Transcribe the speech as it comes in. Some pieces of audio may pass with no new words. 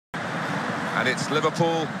And it's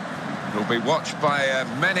Liverpool who'll be watched by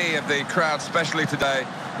many of the crowd, especially today,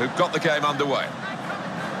 who've got the game underway.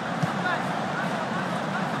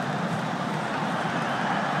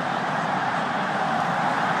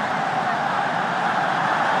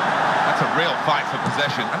 That's a real fight for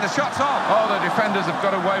possession. And the shot's on. Oh, the defenders have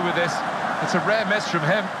got away with this. It's a rare miss from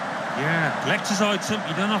him. Yeah, collector's item.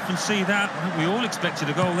 You don't often see that. I think we all expected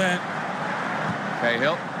a goal there.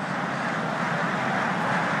 Cahill.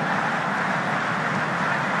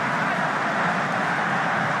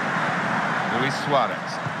 Luis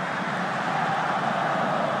Suarez.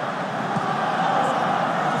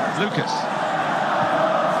 Lucas.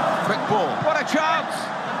 Quick ball. What a chance!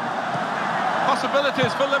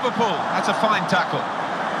 Possibilities for Liverpool. That's a fine tackle.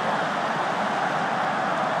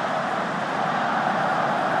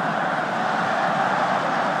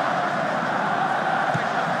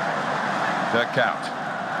 Dirk out.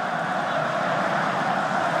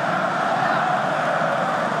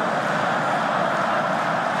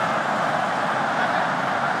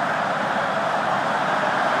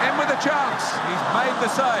 In with a chance. He's made the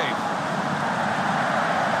save.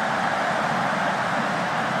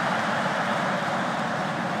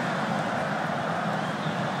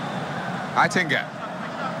 Aitinga.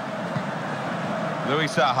 Louis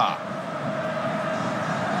Saha.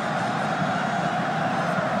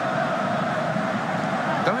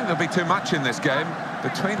 I don't think there'll be too much in this game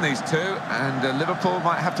between these two, and Liverpool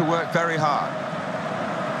might have to work very hard.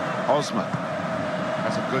 Osman.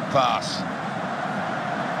 That's a good pass.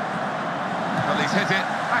 Well, he's hit it.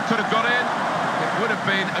 That could have got in. It would have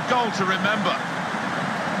been a goal to remember.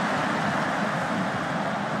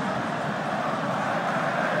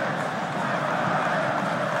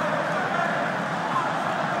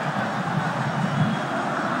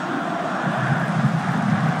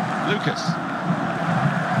 Lucas.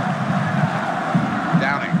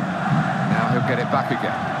 Get it back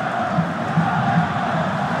again.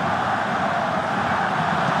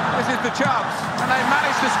 This is the chance, and they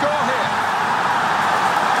managed to score here.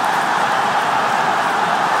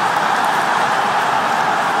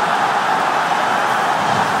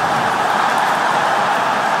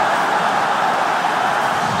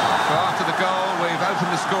 So after the goal, we've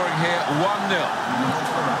opened the scoring here 1-0.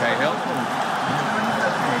 Cahill.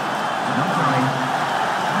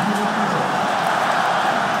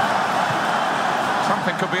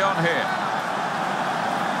 Something could be on here.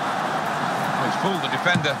 Oh, he's fooled the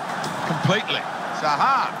defender completely.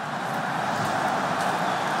 Zaha.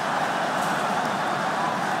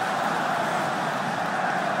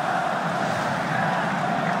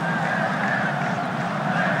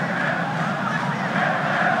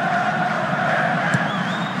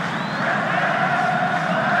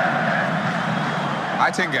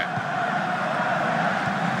 Aitinga.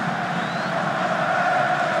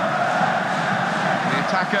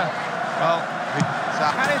 Attacker, well,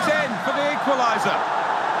 and it's in for the equaliser.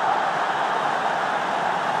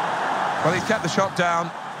 Well, he kept the shot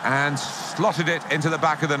down and slotted it into the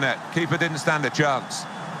back of the net. Keeper didn't stand a chance.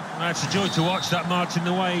 Well, it's a joy to watch that, Martin,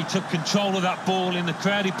 the way he took control of that ball in the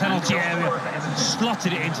crowded penalty area and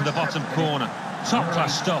slotted it into the bottom corner.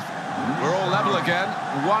 Top-class stuff. We're all level again.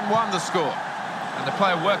 1-1 the score. And the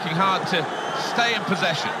player working hard to stay in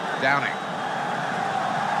possession. Downing.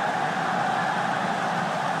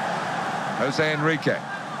 Jose Enrique.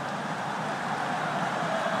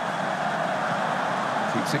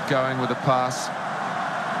 Keeps it going with a pass.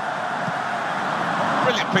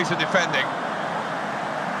 Brilliant piece of defending.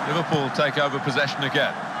 Liverpool take over possession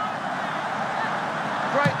again.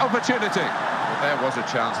 Great opportunity. But there was a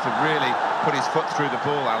chance to really put his foot through the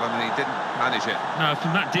ball, Alan, and he didn't manage it. No,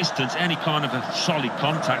 from that distance, any kind of a solid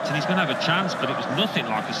contact, and he's going to have a chance, but it was nothing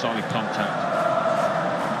like a solid contact.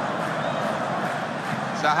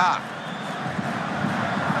 Zaha.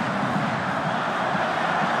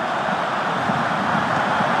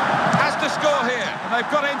 To score here, and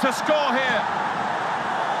they've got him to score here.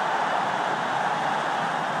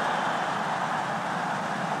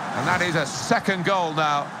 And that is a second goal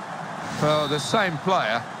now for the same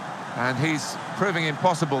player, and he's proving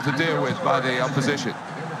impossible to deal with by the opposition.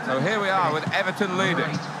 So here we are with Everton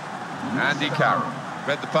leading. Andy Carroll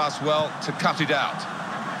read the pass well to cut it out.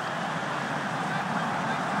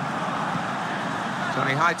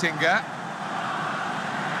 Tony Aitinga.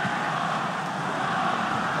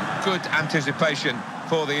 Good anticipation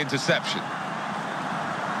for the interception.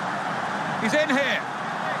 He's in here.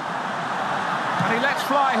 And he lets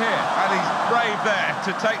fly here. And he's brave there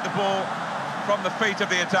to take the ball from the feet of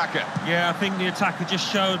the attacker. Yeah, I think the attacker just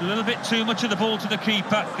showed a little bit too much of the ball to the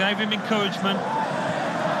keeper, gave him encouragement.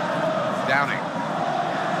 Downing.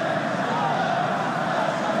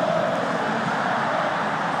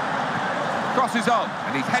 crosses on,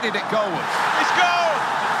 and he's headed it goalwards. It's goal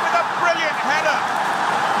with a brilliant header.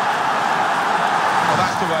 Well,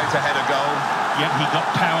 that's the way to head a goal. Yeah, he got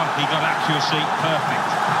power, he got accuracy, perfect.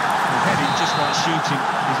 The heading, just like shooting,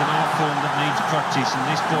 is an art form that needs practice, and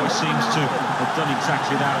this boy seems to have done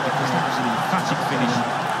exactly that, because that was an emphatic finish.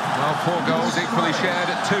 Well, 4 goals equally shared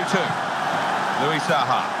at 2-2. Louis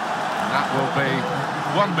Saha. And that will be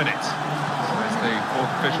 1 minute. So it's the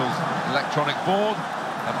fourth official's electronic board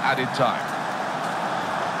of added time.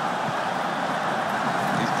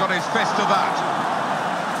 He's got his fist to that.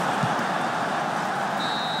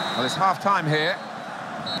 Well, it's half-time here.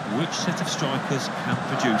 Which set of strikers can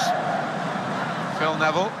produce? Phil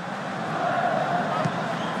Neville.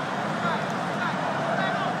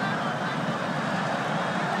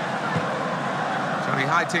 Johnny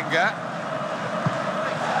Heitinga.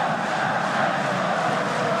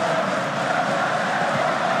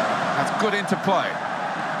 That's good interplay.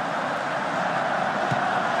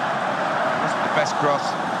 Wasn't the best cross.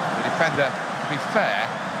 The defender, to be fair,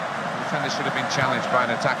 the defender should have been challenged by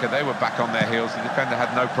an attacker. They were back on their heels. The defender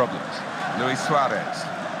had no problems. Luis Suarez.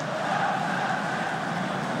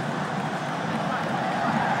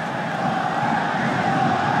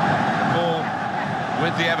 The ball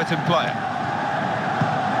with the Everton player.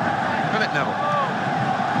 Philip Neville.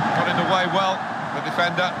 Got in the way well, the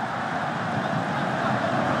defender.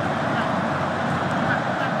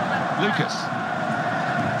 Lucas.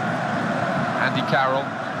 Andy Carroll.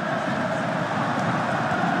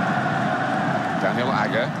 Daniel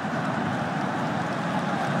Agger.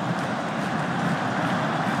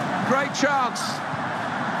 Great chance.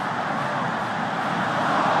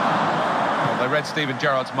 Well, they read Steven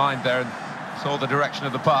Gerrard's mind there and saw the direction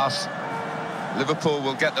of the pass. Liverpool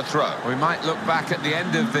will get the throw. We might look back at the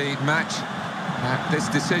end of the match at this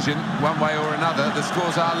decision, one way or another. The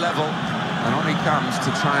scores are level, and on he comes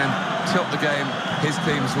to try and tilt the game his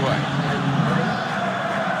team's way.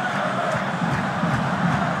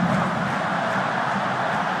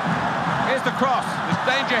 Here's the cross. There's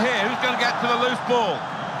danger here. Who's going to get to the loose ball?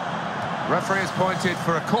 Referee has pointed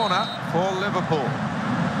for a corner for Liverpool.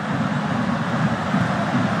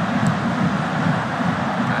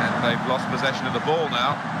 And they've lost possession of the ball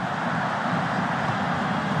now.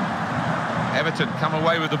 Everton come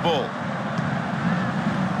away with the ball.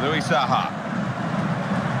 Louis Saha.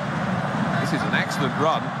 This is an excellent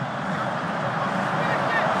run.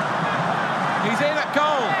 He's in at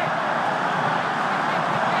goal.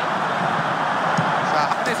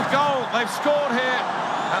 Saha, it's a goal. They've scored here,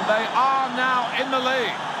 and they are now in the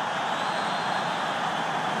lead.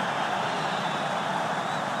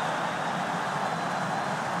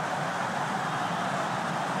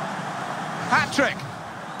 Hat-trick.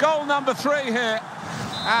 Goal number 3 here,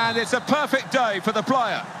 and it's a perfect day for the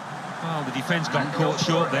player. Well, the defence got caught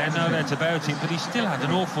short there, no doubt about it, but he still had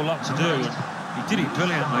an awful lot to do, and he did it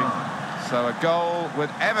brilliantly. So a goal with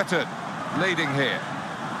Everton leading here.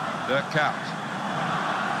 That counts.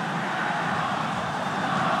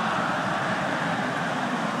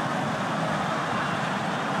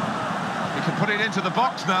 He can put it into the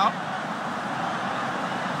box now.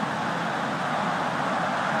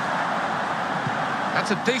 That's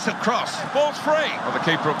a decent cross. Ball's free. Well, the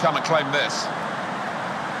keeper will come and claim this.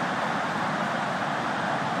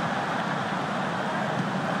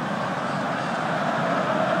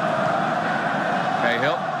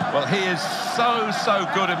 Cahill. Well, he is so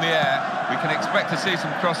good in the air. We can expect to see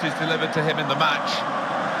some crosses delivered to him in the match.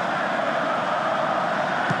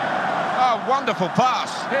 Oh, wonderful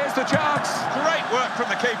pass. Here's the chance. Great work from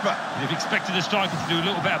the keeper. They've expected the striker to do a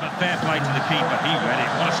little bit of a fair play to the keeper. He read it.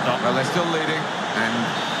 What a stop. Well, they're still leading, and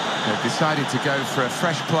they've decided to go for a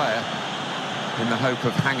fresh player in the hope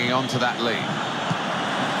of hanging on to that lead.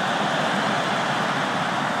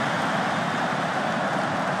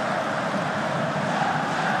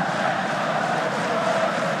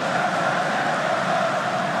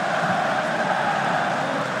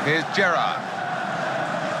 Here's Gerrard.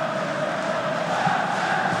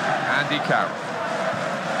 Andy Carroll.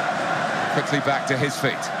 Quickly back to his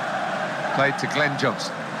feet. Played to Glenn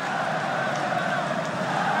Johnson.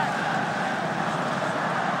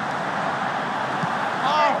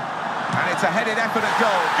 Oh! And it's a headed effort at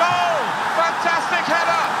goal. Goal! Fantastic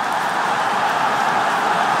header!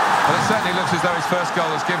 Well, it certainly looks as though his first goal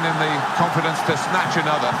has given him the confidence to snatch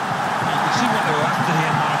another. You can see what they were after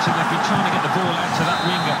here, Martin. They've been trying to get the ball out to that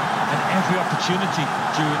winger at every opportunity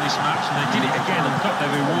during this match, and they did it again and got their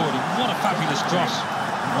reward. And what a fabulous cross.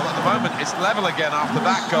 Well, at the moment, it's level again after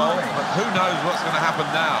that goal, but who knows what's going to happen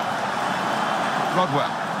now. Rodwell.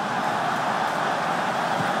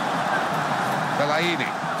 Fellaini.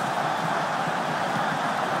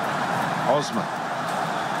 Osman.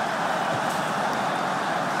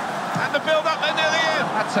 And the build-up, they're nearly in.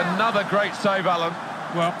 That's another great save, Alan.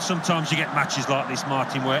 Well, sometimes you get matches like this,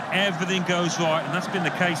 Martin, where everything goes right, and that's been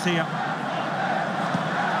the case here.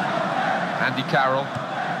 Andy Carroll.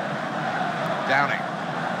 Downing.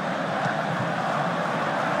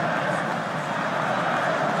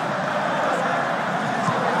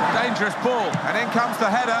 Dangerous ball, and in comes the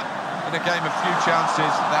header. In a game of few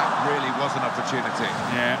chances, that really was an opportunity.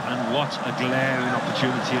 Yeah, and what a glaring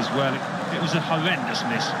opportunity as well. It was a horrendous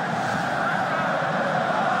miss.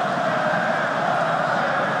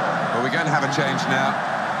 Well, we're going to have a change now,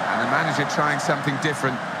 and the manager trying something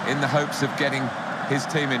different in the hopes of getting his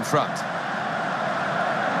team in front.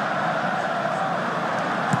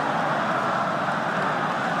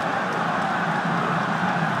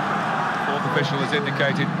 Fourth official has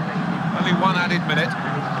indicated only one added minute.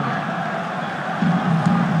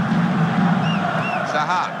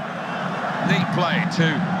 Zaha, neat play to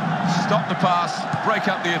stop the pass, break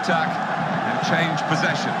up the attack and change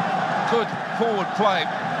possession. Good forward play.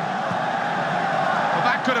 Well,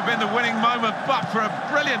 that could have been the winning moment, but for a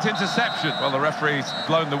brilliant interception. Well, the referee's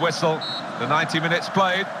blown the whistle. The 90 minutes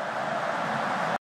played.